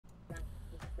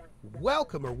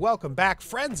welcome back,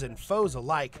 friends and foes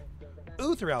alike.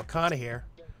 Uthrel Kana here,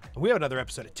 and we have another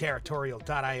episode of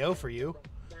Territorial.io for you.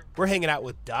 We're hanging out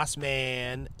with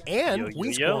DOSman and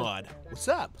Wing Squad. What's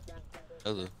up?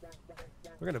 Hello.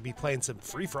 We're going to be playing some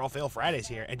Free-for-All Fail Fridays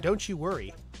here, and don't you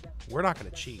worry, we're not going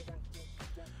to cheat.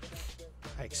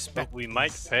 I expect but we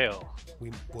might fail.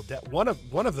 We will.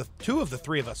 Two of the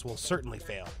three of us will certainly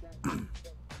fail.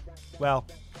 Well,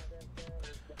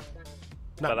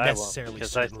 not but necessarily.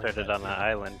 Because I started on an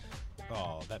island.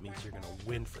 Oh, that means you're gonna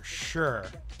win for sure.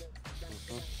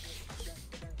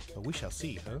 But we shall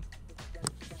see, huh?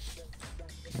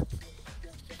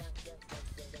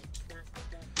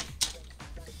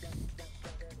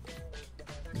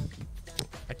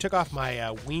 I took off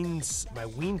my ween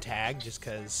tag just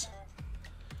because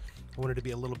I wanted to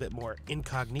be a little bit more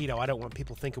incognito. I don't want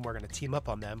people thinking we're going to team up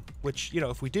on them, which, you know,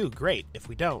 if we do, great. If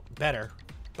we don't, better.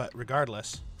 But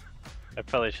regardless. I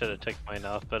probably should have taken mine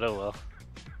off, but oh well.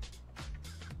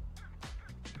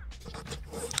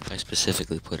 I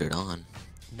specifically put it on.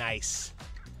 Nice.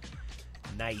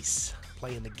 Nice.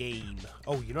 Playing the game.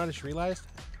 Oh, you know what I just realized?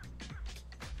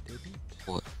 Didn't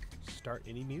What? start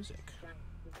any music.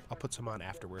 I'll put some on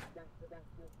afterward.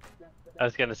 I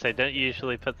was gonna say, don't you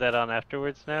usually put that on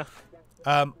afterwards now?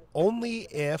 Only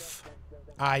if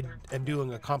I am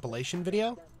doing a compilation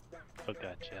video, Oh,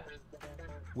 gotcha.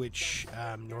 which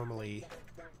normally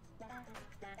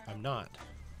I'm not.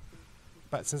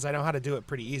 But since I know how to do it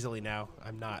pretty easily now,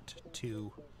 I'm not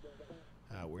too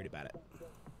worried about it.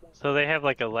 So they have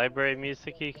like a library of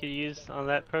music you could use on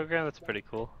that program? That's pretty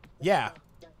cool. Yeah.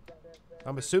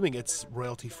 I'm assuming it's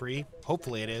royalty free.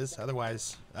 Hopefully it is.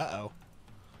 Otherwise, uh-oh.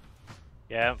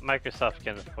 Yeah, Microsoft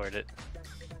can afford it.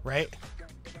 Right?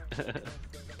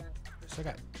 So I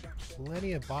got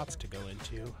plenty of bots to go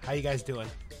into. How you guys doing?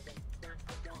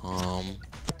 I'm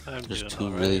There's doing two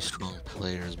all really right. strong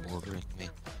players bordering me.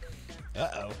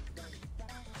 Uh-oh.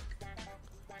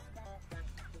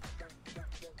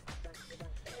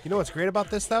 You know what's great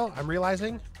about this, though? I'm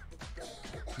realizing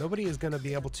nobody is going to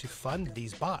be able to fund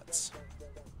these bots,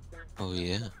 Oh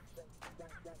yeah.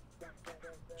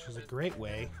 which is a great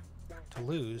way to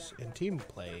lose in team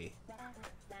play.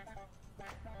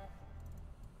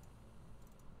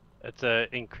 It's a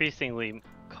increasingly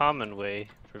common way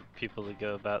for people to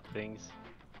go about things.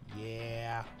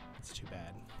 Yeah, it's too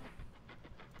bad.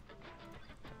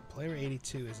 Player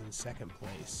 82 is in second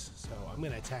place, so I'm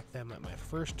going to attack them at my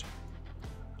first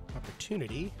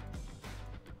opportunity.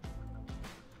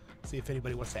 See if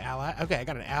anybody wants to ally. Okay, I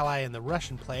got an ally in the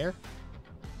Russian player.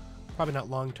 Probably not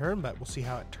long term, but we'll see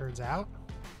how it turns out.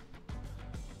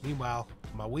 Meanwhile,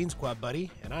 my Ween Squad buddy,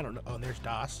 and I don't know. Oh, and there's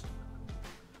DOS.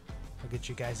 I'll get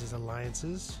you guys'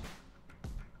 alliances.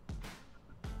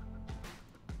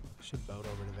 Should boat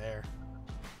over to there.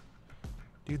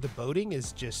 Dude, the boating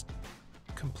is just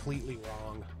completely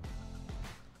wrong.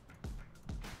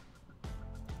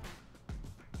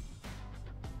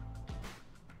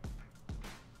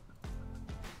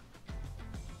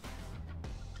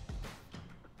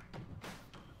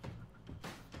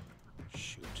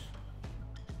 Shoot.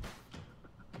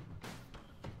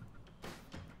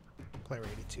 Player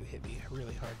 82 hit me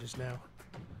really hard just now.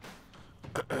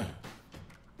 I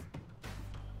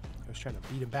was trying to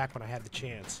beat him back when I had the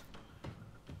chance.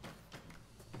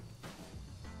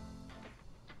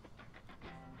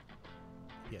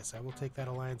 Yes, I will take that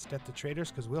alliance death to traitors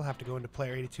because we'll have to go into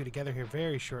player 82 together here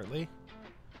very shortly.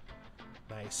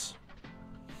 Nice.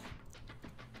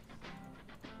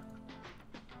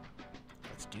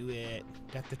 Let's do it.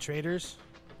 Death to traitors.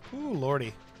 Ooh,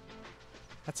 lordy.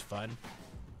 That's fun.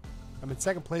 I'm in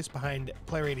second place behind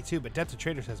player 82, but Death to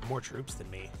Traitors has more troops than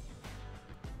me.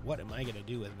 What am I going to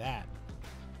do with that?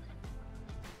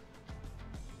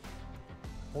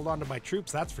 Hold on to my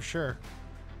troops, that's for sure.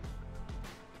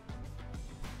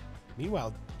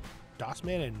 Meanwhile,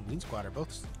 DOSman and Ween Squad are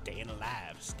both staying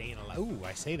alive. Staying alive. Ooh,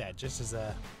 I say that just as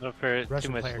a Not for too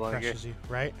Russian much player longer. crushes you,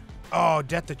 right? Oh,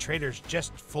 Death to Traitors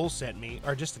just full sent me,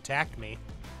 or just attacked me.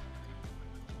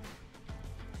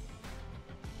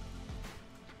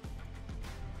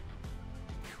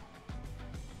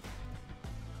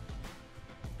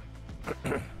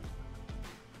 I'm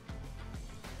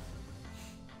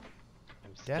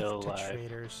Death still to alive.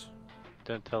 Traitors.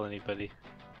 Don't tell anybody.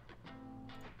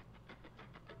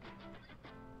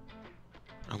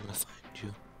 I'm gonna find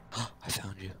you. I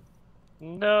found you.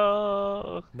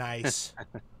 No. Nice.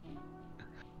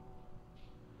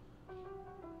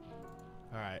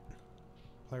 Alright.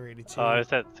 Player 82. Oh, I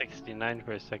was at 69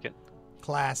 for a second.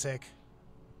 Classic.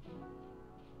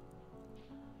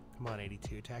 Come on,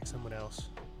 82. Attack someone else.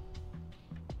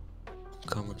 I'm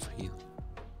coming for you.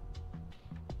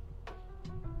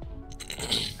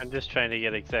 I'm just trying to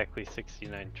get exactly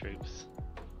 69 troops.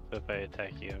 So if I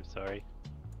attack you, I'm sorry.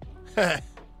 Come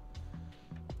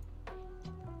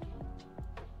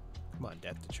on,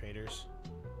 death to traitors.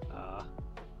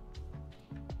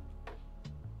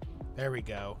 There we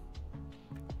go.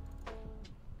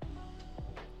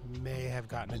 May have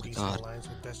gotten a decent alliance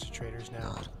with death to traitors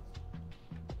now. God.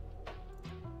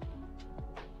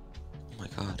 Oh my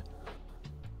god.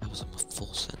 That was a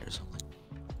full send or something.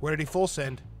 Where did he full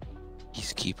send?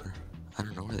 He's keeper. I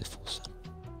don't know where they full send.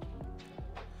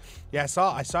 Yeah,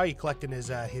 I saw you collecting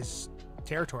his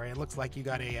territory. It looks like you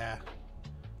got a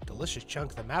delicious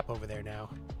chunk of the map over there now.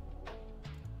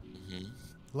 Mm-hmm.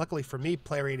 Luckily for me,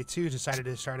 Player 82 decided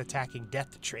to start attacking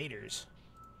death to traitors.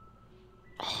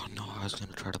 Oh no, I was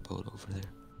gonna try to boat over there.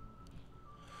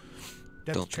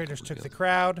 Death Don't to traitors think took we'll the be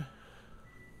crowd.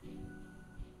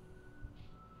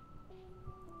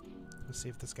 Let's see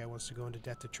if this guy wants to go into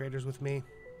death to traitors with me.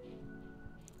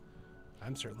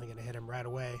 I'm certainly gonna hit him right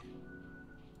away.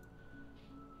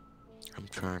 I'm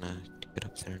trying to get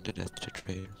up there into death to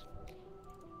traders.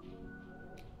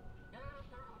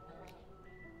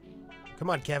 Come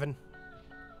on, Kevin.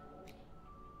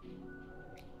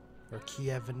 Or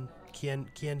Kievin.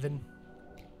 Kienvin.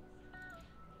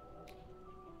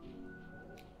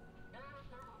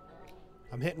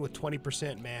 I'm hitting with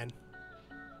 20%, man.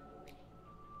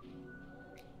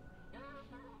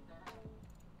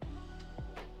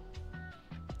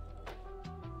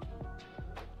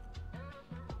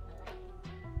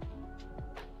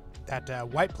 That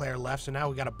white player left, so now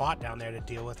we got a bot down there to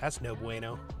deal with. That's no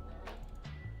bueno.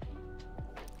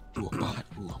 Ooh, a bot.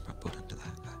 Ooh, I'm gonna boat into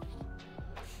that guy.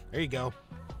 There you go.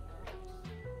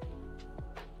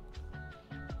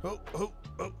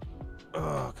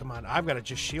 Oh, come on. I've got to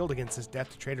just shield against this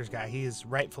Death to Traitors guy. He is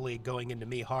rightfully going into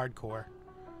me hardcore.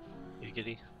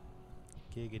 Giggity.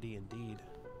 Giggity indeed.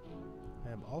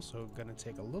 I am also going to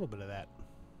take a little bit of that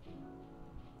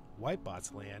white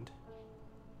bot's land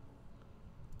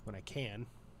when I can.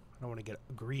 I don't want to get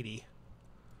greedy.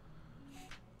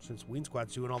 Since Ween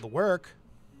Squad's doing all the work.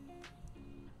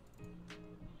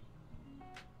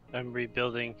 I'm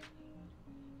rebuilding.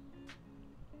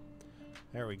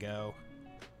 There we go.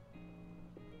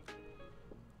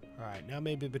 Alright, now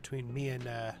maybe between me and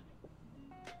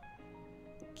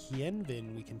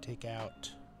Kienvin we can take out...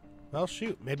 Well,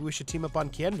 shoot. Maybe we should team up on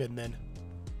Kienvin then.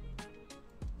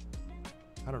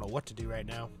 I don't know what to do right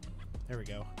now. There we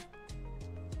go.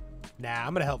 Nah,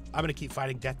 I'm gonna help. I'm gonna keep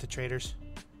fighting death to traitors.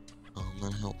 Oh, I'm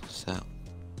gonna help us out.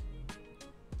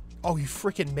 Oh, you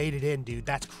freaking made it in, dude.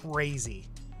 That's crazy.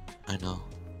 I know.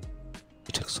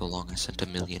 It took so long. I sent a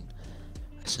million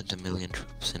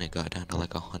troops and it got down to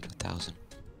like 100,000.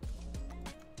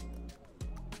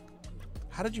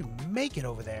 How did you make it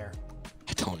over there?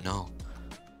 I don't know.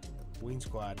 Ween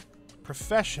Squad.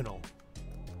 Professional.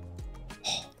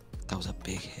 Oh, that was a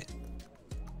big hit.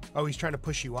 Oh, he's trying to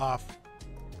push you off.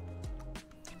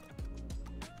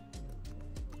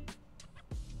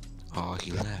 Oh,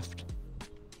 he left.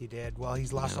 He did. Well,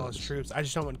 he's lost all his troops. I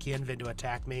just don't want Kienvin to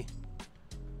attack me.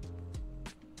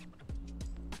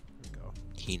 There we go.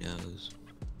 He knows.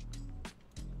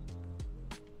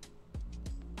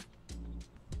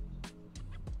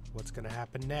 What's gonna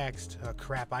happen next? Oh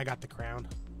crap, I got the crown.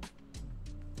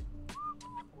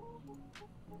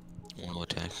 Want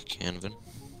to attack Canvin?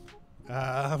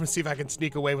 I'm gonna see if I can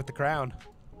sneak away with the crown.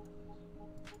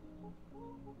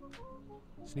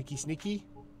 Sneaky, sneaky.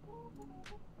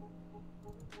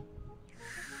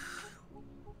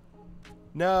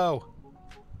 No.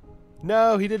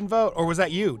 No, he didn't vote. Or was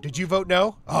that you? Did you vote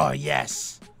no? Oh,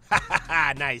 yes.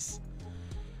 Nice.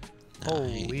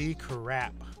 Holy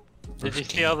crap. Did you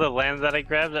see all the land that I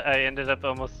grabbed? I ended up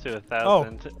almost to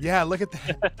 1,000. Oh, yeah, look at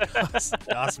that.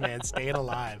 DOS man staying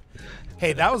alive.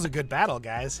 Hey, that was a good battle,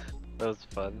 guys. That was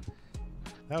fun.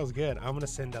 That was good. I'm going to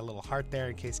send a little heart there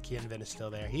in case Kienvin is still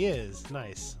there. He is.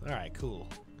 Nice. All right, cool.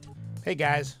 Hey,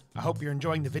 guys. I hope you're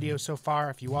enjoying the video so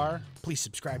far. If you are, please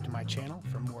subscribe to my channel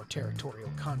for more territorial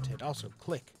content. Also,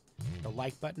 click the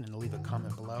like button and leave a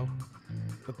comment below.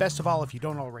 But best of all, if you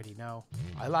don't already know,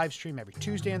 I live stream every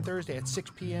Tuesday and Thursday at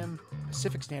 6 p.m.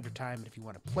 Pacific Standard Time. And if you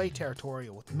want to play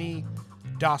territorial with me,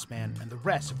 DOSman, and the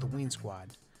rest of the Ween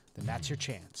Squad, then that's your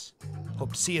chance.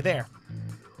 Hope to see you there.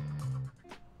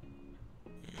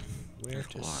 Where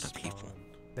to a lot of spawn? people.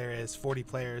 There is 40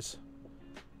 players.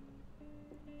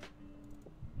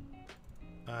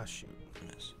 Ah, shoot.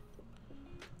 Yes.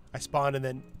 I spawned and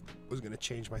then was going to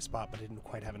change my spot, but I didn't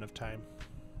quite have enough time.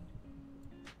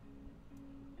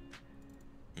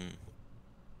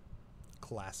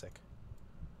 Classic.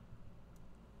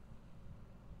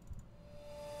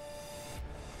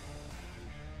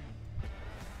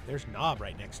 There's Knob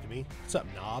right next to me. What's up,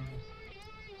 Knob?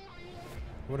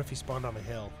 What if he spawned on a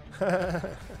hill?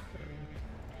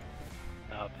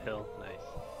 Uphill, nice.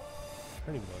 I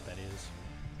don't even know what that is.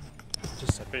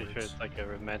 Just said Pretty words. sure it's like a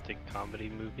romantic comedy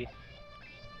movie.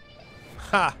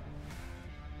 Ha!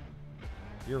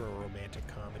 You're a romantic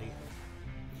comedy.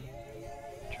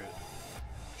 True.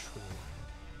 True.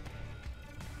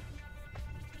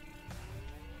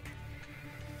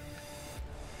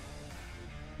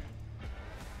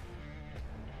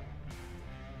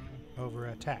 Over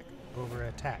attack. Over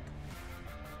attack.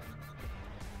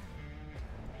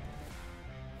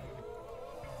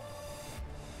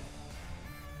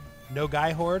 No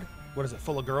guy horde? What is it,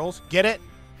 full of girls? Get it?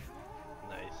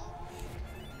 Nice.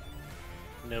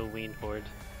 No ween horde.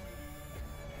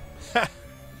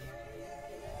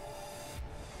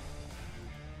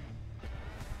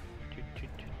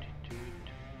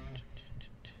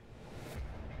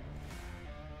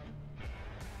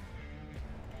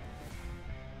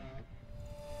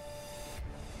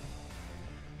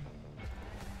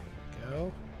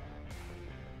 Go.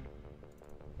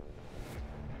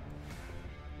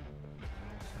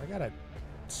 I got a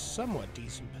somewhat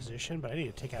decent position, but I need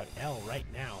to take out L right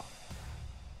now.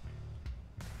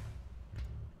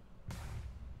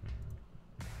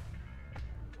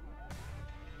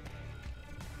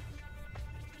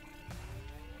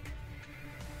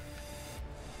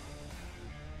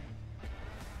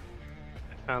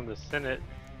 I found the Senate.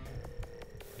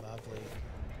 Lovely.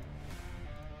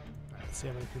 Alright, let's see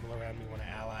how many people around me want to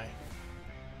ally.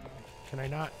 Can I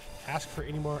not ask for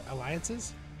any more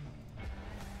alliances?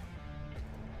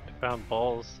 I found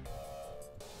balls.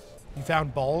 You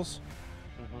found balls?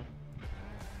 Mm-hmm.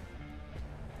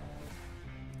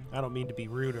 I don't mean to be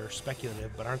rude or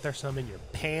speculative, but aren't there some in your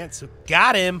pants?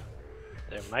 Got him!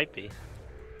 There might be.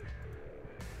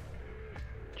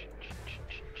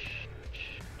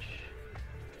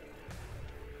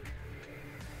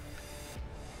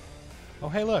 Oh,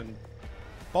 hey, look.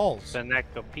 Balls.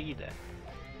 Spanakopeda.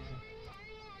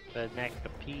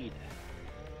 Spanakopeda.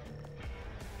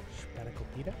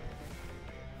 Spanakopeda?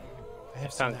 I I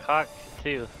have seen found that. cock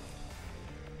too.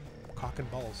 Cock and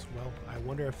balls. Well, I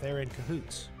wonder if they're in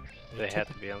cahoots. They have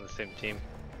to be on the same team.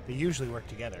 They usually work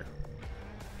together,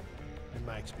 in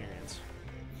my experience.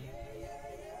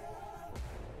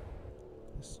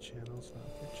 This channel's not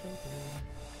for children.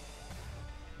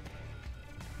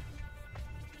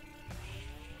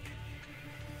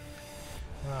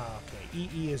 Ah, okay.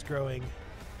 EE is growing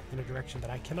in a direction that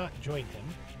I cannot join him.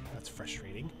 That's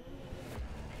frustrating.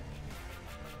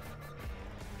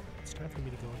 It's time for me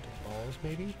to go into balls,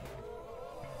 maybe?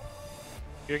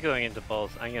 You're going into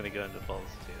balls. I'm gonna go into balls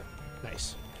too.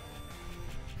 Nice.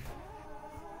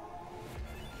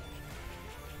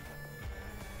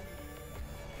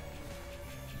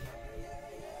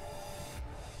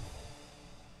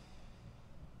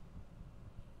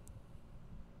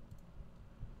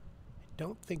 I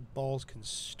don't think balls can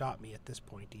stop me at this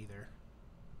point either.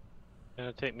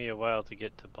 It'll take me a while to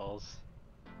get to balls.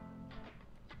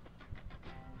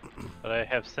 But I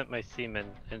have sent my seamen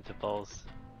into balls.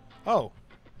 Oh,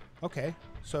 okay.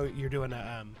 So you're doing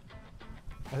a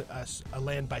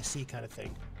land by sea kind of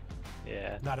thing,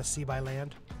 Yeah. not a sea by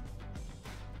land.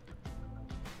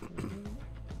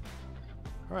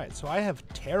 All right, so I have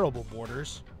terrible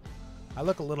borders. I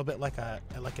look a little bit like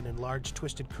an enlarged,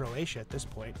 twisted Croatia at this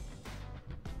point.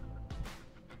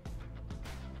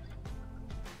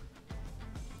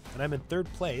 And I'm in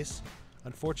third place.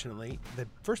 Unfortunately, the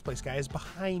first place guy is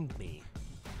behind me,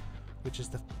 which is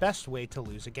the best way to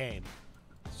lose a game.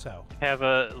 So, Have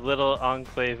a little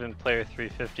enclave in player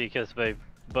 350 because my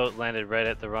boat landed right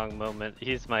at the wrong moment.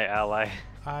 He's my ally.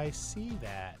 I see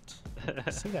that. I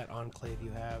see that enclave you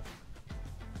have.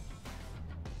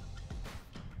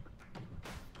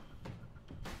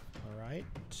 All right.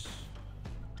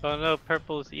 Oh no,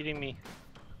 purple is eating me.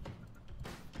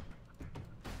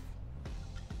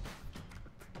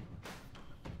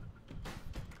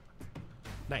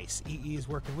 Nice. EE is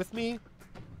working with me.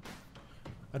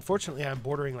 Unfortunately, I'm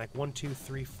bordering like 1, 2,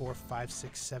 3, 4, 5,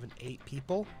 6, 7, 8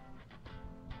 people.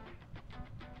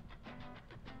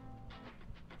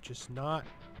 Just not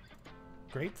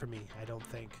great for me, I don't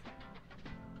think.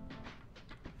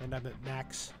 And I'm at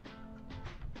max.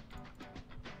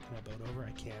 Can I boat over?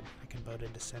 I can. I can boat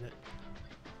into Senate.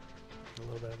 A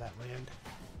little bit of that land.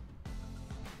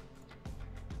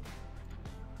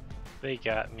 They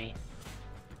got me.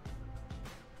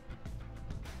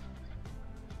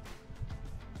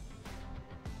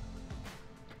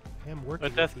 I am working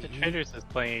But Death with to EE. Traders is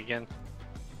playing again.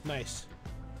 Nice.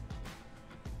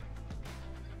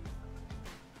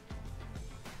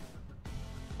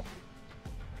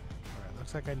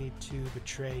 Looks like I need to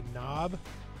betray Knob.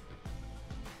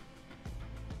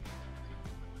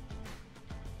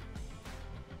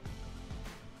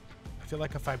 I feel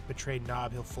like if I betray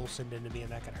Knob, he'll full send into me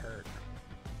and that could hurt.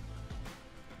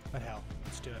 But hell,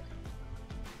 let's do it.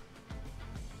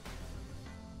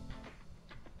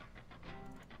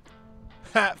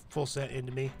 Ha! Full sent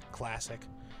into me. Classic.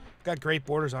 Got great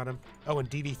borders on him. Oh, and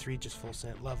DV3 just full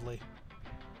sent. Lovely.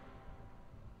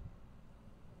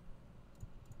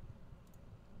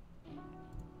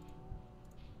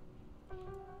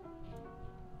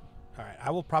 Alright,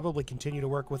 I will probably continue to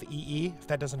work with EE if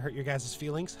that doesn't hurt your guys'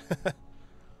 feelings.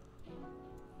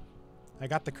 I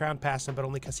got the crown past him, but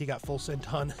only because he got full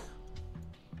sent on.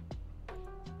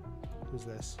 Who's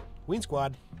this? Ween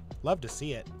Squad. Love to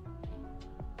see it.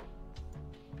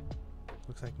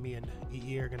 Looks like me and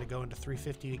EE are going to go into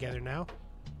 350 together now.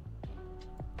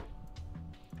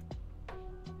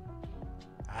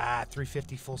 Ah,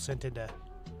 350 full sent into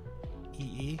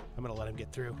EE. I'm going to let him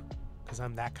get through because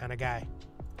I'm that kind of guy.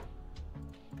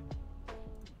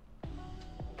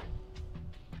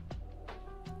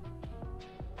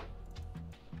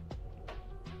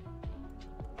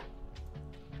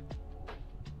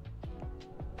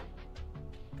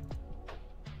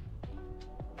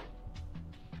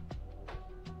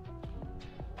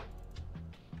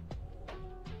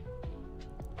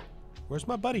 Where's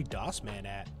my buddy DOS Man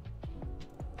at?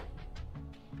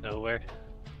 Nowhere.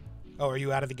 Oh, are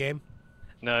you out of the game?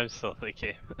 No, I'm still in the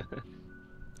game.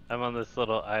 I'm on this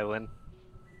little island.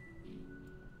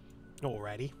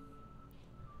 Alrighty.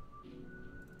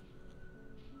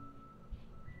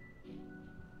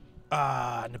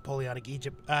 Napoleonic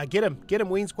Egypt. Get him,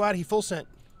 Ween Squad. He full sent.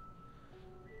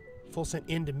 Full sent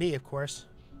into me, of course.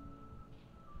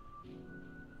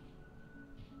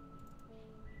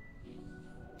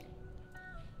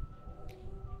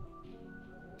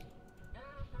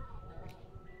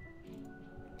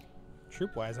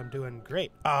 Troop-wise, I'm doing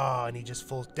great. Oh, and he just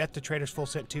full... Death to Traitors full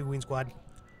sent too, Ween Squad.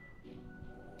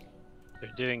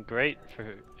 They're doing great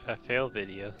for a fail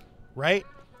video. Right?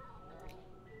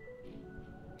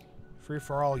 Free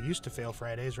for all used to fail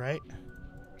Fridays, right?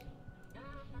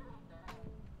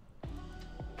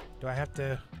 Do I have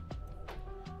to...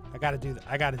 I gotta do the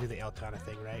Elkana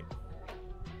thing, right?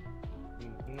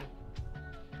 Mm-hmm.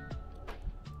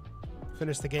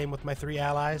 Finish the game with my 3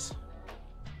 allies.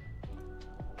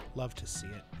 Love to see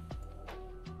it.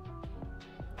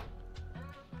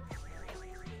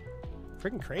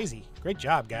 Freaking crazy. Great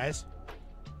job, guys.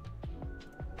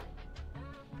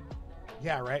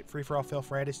 Yeah, right. Free for all fail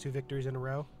Fridays, 2 victories in a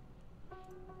row.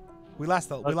 We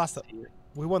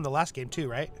won the last game too,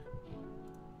 right?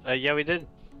 Yeah, we did.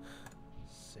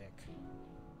 Sick.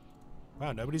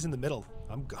 Wow, nobody's in the middle.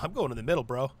 I'm going in the middle,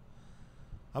 bro.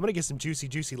 I'm gonna get some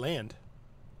juicy land.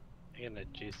 I'm gonna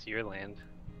juice your land.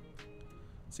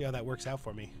 See how that works out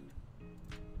for me.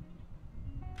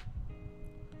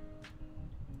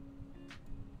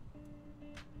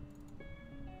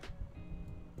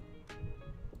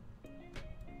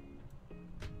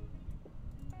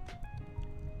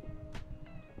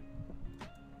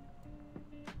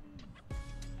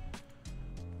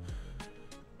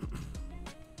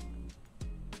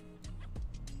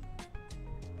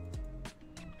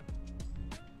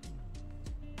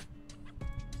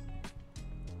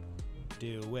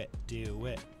 Do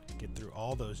it. Get through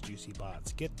all those juicy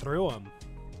bots. Get through them.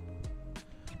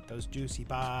 Those juicy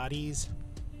bodies.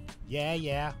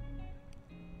 Yeah.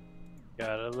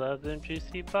 Gotta love them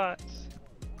juicy bots.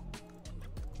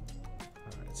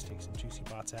 Alright, let's take some juicy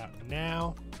bots out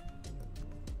now.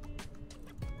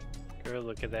 Girl,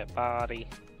 look at that body.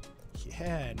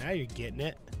 Yeah, now you're getting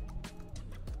it.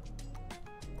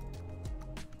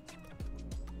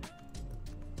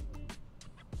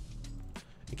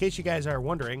 In case you guys are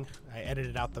wondering, I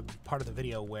edited out the part of the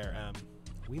video where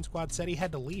Ween Squad said he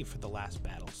had to leave for the last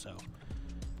battle, so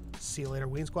see you later,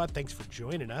 Ween Squad. Thanks for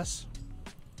joining us.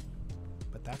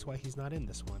 But that's why he's not in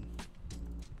this one.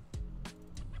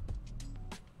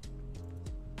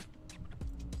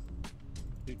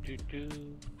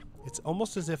 It's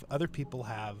almost as if other people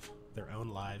have their own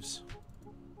lives.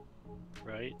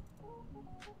 Right?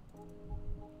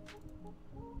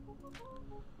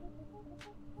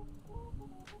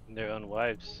 And their own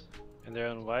wives. And their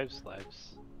own wives'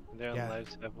 lives. And their own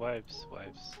lives have wives'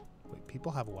 wives. Wait,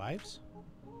 people have wives?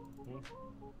 Hmm?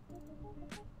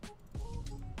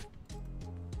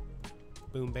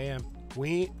 Boom, bam.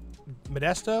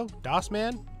 Modesto? DOS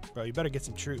Man? Bro, you better get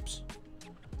some troops.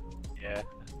 Yeah.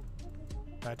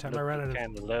 By the time I run out of...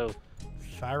 Kinda low.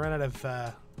 If I run out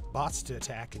of bots to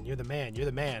attack and you're the man, you're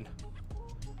the man.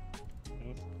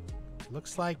 Hmm?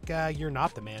 Looks like you're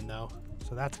not the man, though.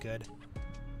 So that's good.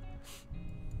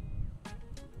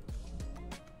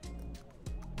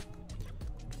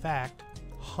 fact,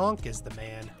 Honk is the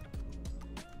man.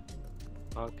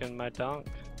 Honking my donk.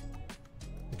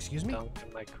 Excuse me?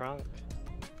 Donking my cronk.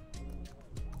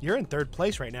 You're in 3rd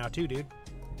place right now, too, dude.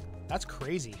 That's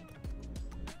crazy.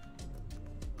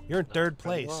 You're in 3rd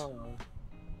place. Long.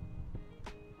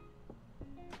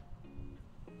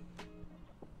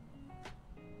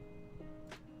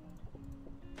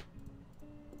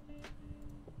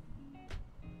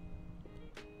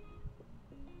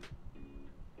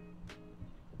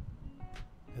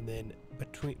 And then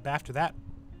after that,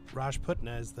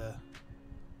 Rajputna is the...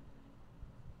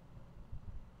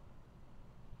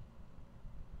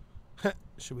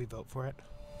 Should we vote for it?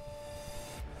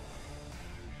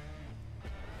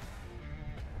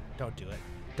 Don't do it.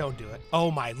 Don't do it. Oh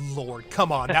my lord.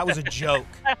 Come on. That was a joke.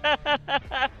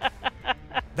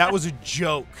 That was a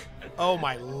joke. Oh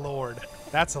my lord.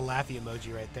 That's a laughy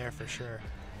emoji right there for sure.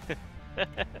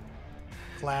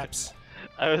 Claps.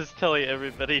 I was telling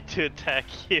everybody to attack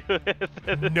you.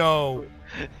 No.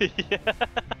 Yeah.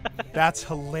 That's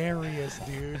hilarious,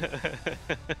 dude.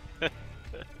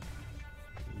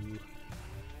 Ooh.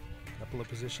 Couple of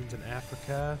positions in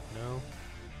Africa. No.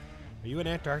 Are you in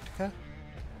Antarctica?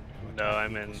 No,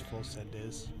 I'm in. Full send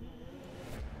is.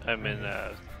 I'm in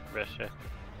Russia.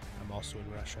 I'm also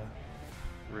in Russia.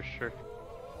 Russia.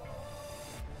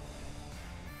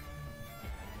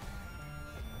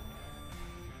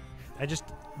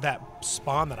 That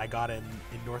spawn that I got in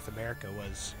North America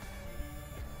was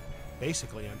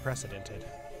basically unprecedented.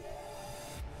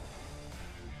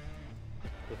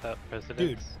 Without presidents.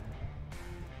 Dude.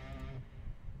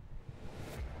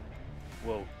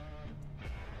 Whoa.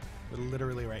 We're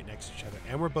literally right next to each other.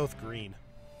 And we're both green.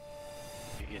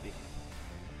 Giggity.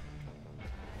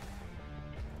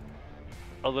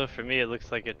 Although for me it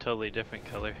looks like a totally different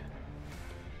color.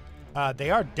 They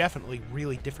are definitely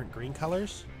really different green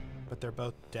colors, but they're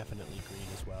both definitely green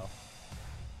as well.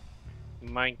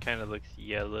 Mine kind of looks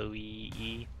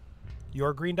yellowy.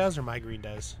 Your green does or my green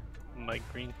does? My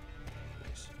green.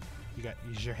 Nice.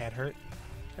 Is your head hurt?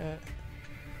 Your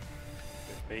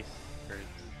face hurts.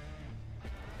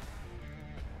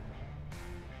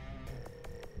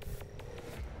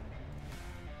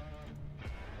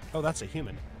 Oh, that's a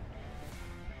human.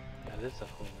 That is a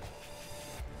human.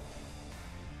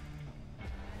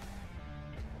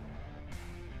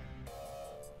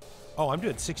 Oh, I'm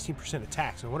doing 16%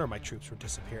 attacks. No wonder my troops were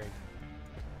disappearing.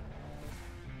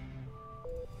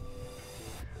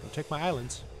 Don't take my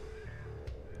islands.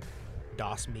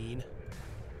 DOS mean.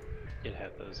 You'd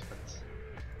have those ones.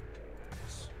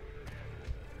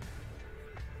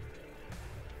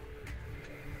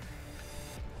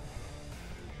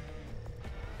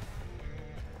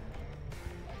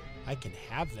 I can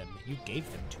have them. You gave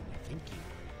them to me. Thank you.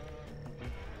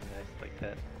 Nice like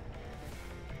that.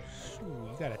 Ooh,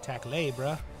 you gotta attack Lay,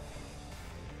 bruh.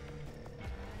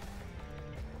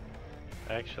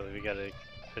 Actually, we gotta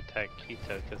attack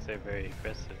Quito because they're very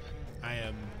aggressive. I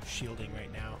am shielding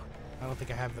right now. I don't think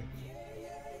I have the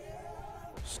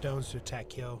stones to attack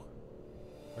Kyo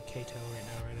or Kato right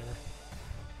now, right now.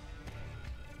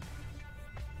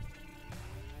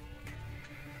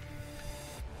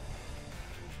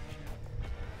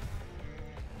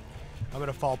 I'm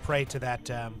gonna fall prey to that.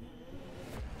 At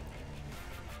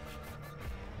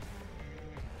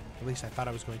least I thought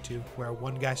I was going to, where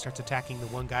one guy starts attacking the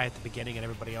one guy at the beginning and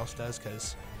everybody else does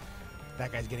because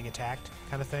that guy's getting attacked,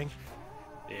 kind of thing.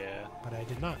 Yeah. But I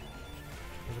did not.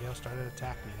 Everybody else started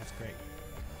attacking me. That's great.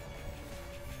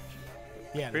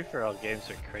 Yeah, Free-for-all games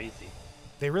are crazy.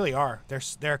 they really are.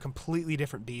 They're a completely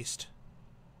different beast.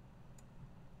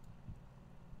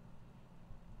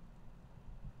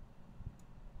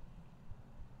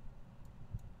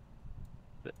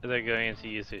 They're going into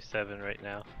user 7 right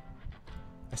now.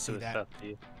 I see To the that. south of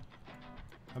you.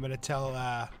 I'm gonna tell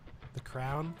the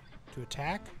crown to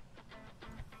attack,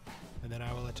 and then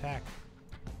I will attack.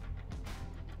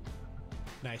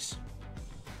 Nice.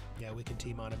 Yeah, we can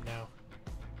team on him now.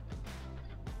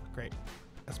 Great.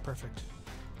 That's perfect.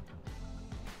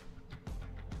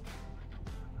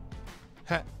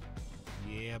 Ha.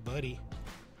 Yeah, buddy.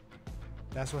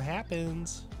 That's what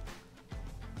happens.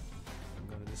 I'm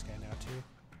going to this guy now too.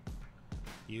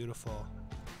 Beautiful.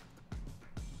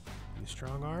 You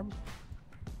strong arm?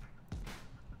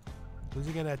 Who's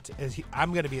he gonna?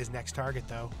 I'm gonna be his next target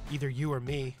though. Either you or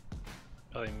me.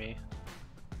 Probably me.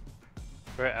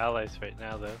 We're allies right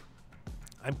now, though.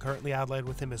 I'm currently allied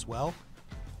with him as well,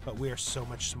 but we are so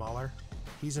much smaller.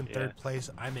 He's in third place.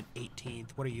 I'm in 18th.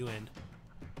 What are you in?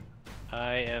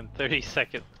 I am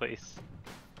 32nd place.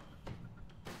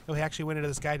 Oh, he actually went into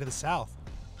this guy to the south.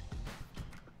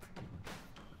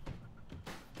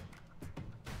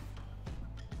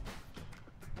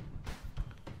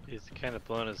 kind of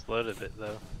blown his load a bit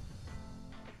though.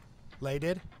 Lay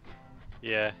did?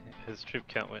 Yeah, his troop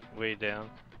count went way down.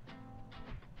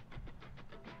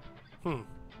 I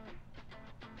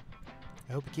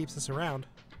hope he keeps us around.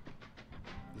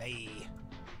 Lay.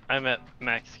 I'm at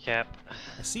max cap.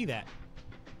 I see that.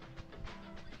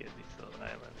 Get these little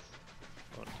islands.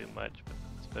 Won't do much, but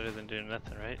it's better than doing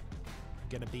nothing, right?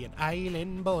 Gonna be an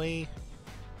island boy.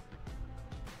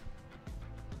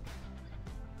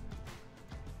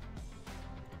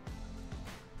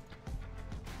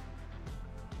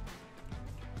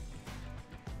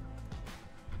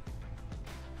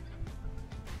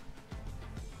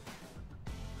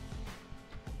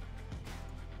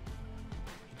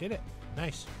 Did it.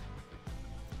 Nice.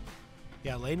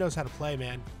 Yeah, Lay knows how to play,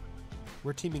 man.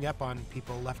 We're teaming up on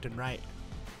people left and right.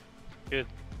 Good.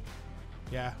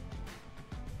 Yeah.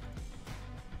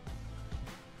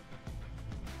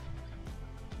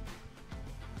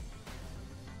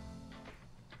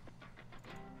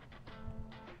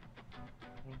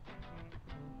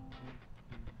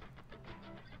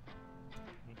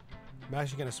 I'm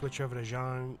actually going to switch over to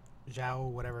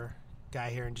Zhao, whatever guy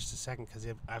here in just a second because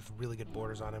I have really good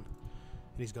borders on him.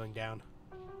 And he's going down.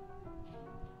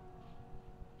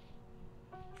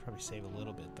 Should probably save a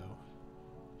little bit though.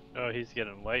 Oh, he's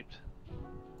getting wiped.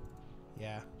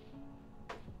 Yeah.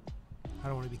 I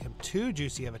don't want to become too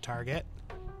juicy of a target.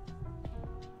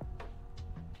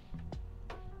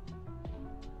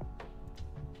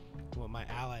 I want my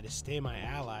ally to stay my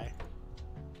ally.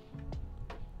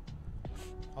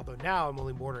 Although now I'm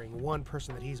only bordering one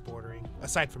person that he's bordering.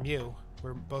 Aside from you,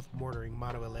 we're both bordering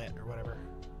monolith or whatever.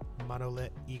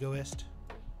 Monolith egoist.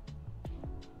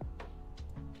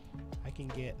 I can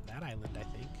get that island, I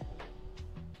think.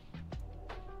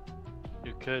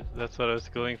 You could. That's what I was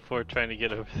going for, trying to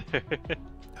get over there.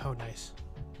 Oh, nice.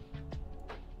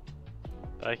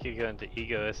 I could go into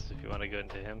egoist if you want to go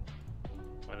into him.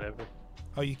 Whatever.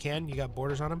 Oh, you can? You got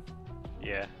borders on him?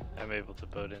 Yeah, I'm able to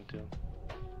boat into him.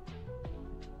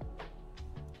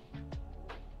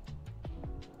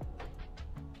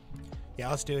 Yeah,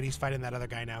 let's do it. He's fighting that other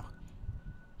guy now.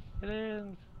 Get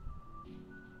in.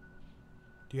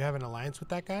 Do you have an alliance with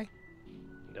that guy?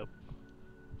 Nope.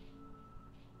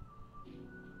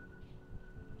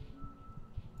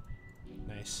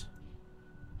 Nice.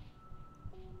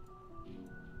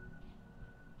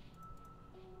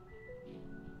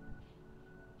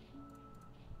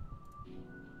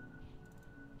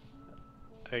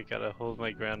 I gotta hold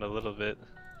my ground a little bit.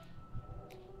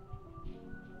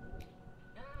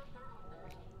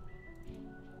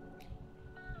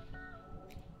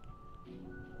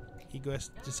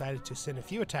 Egoist decided to send a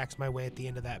few attacks my way at the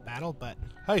end of that battle, but...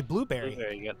 Hey, Blueberry!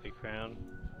 Blueberry got the crown.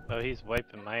 Oh, he's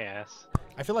wiping my ass.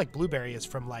 I feel like Blueberry is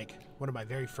from, like, one of my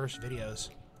very first videos.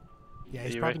 Yeah,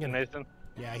 he's you probably gonna... recognize him?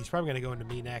 Yeah, he's probably gonna go into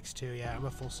me next, too. Yeah, I'm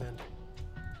a full send.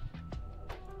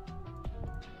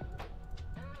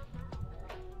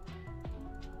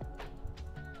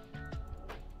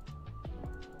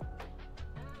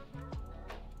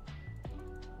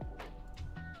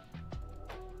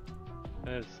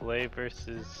 And it's Lay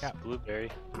versus Yep.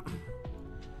 Blueberry.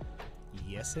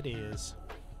 Yes, it is.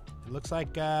 It looks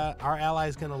like our ally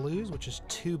is gonna lose, which is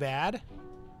too bad.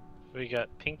 We got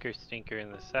Pinker Stinker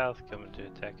in the south coming to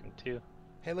attack him too.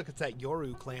 Hey, look, it's that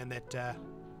Yoru clan that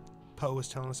Poe was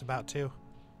telling us about, too.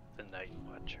 The Night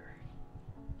Watcher.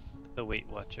 The Weight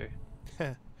Watcher.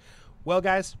 Well,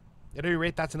 guys, at any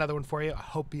rate, that's another one for you. I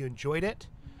hope you enjoyed it.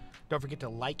 Don't forget to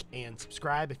like and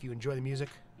subscribe if you enjoy the music.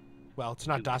 Well, it's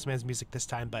not DOSman's music this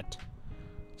time, but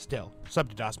still, sub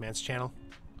to DOSman's channel.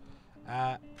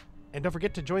 And don't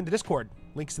forget to join the Discord.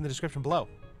 Links in the description below.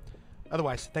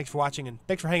 Otherwise, thanks for watching, and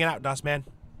thanks for hanging out, DOSman.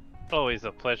 Always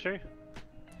a pleasure.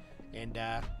 And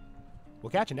we'll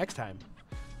catch you next time.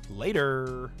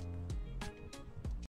 Later.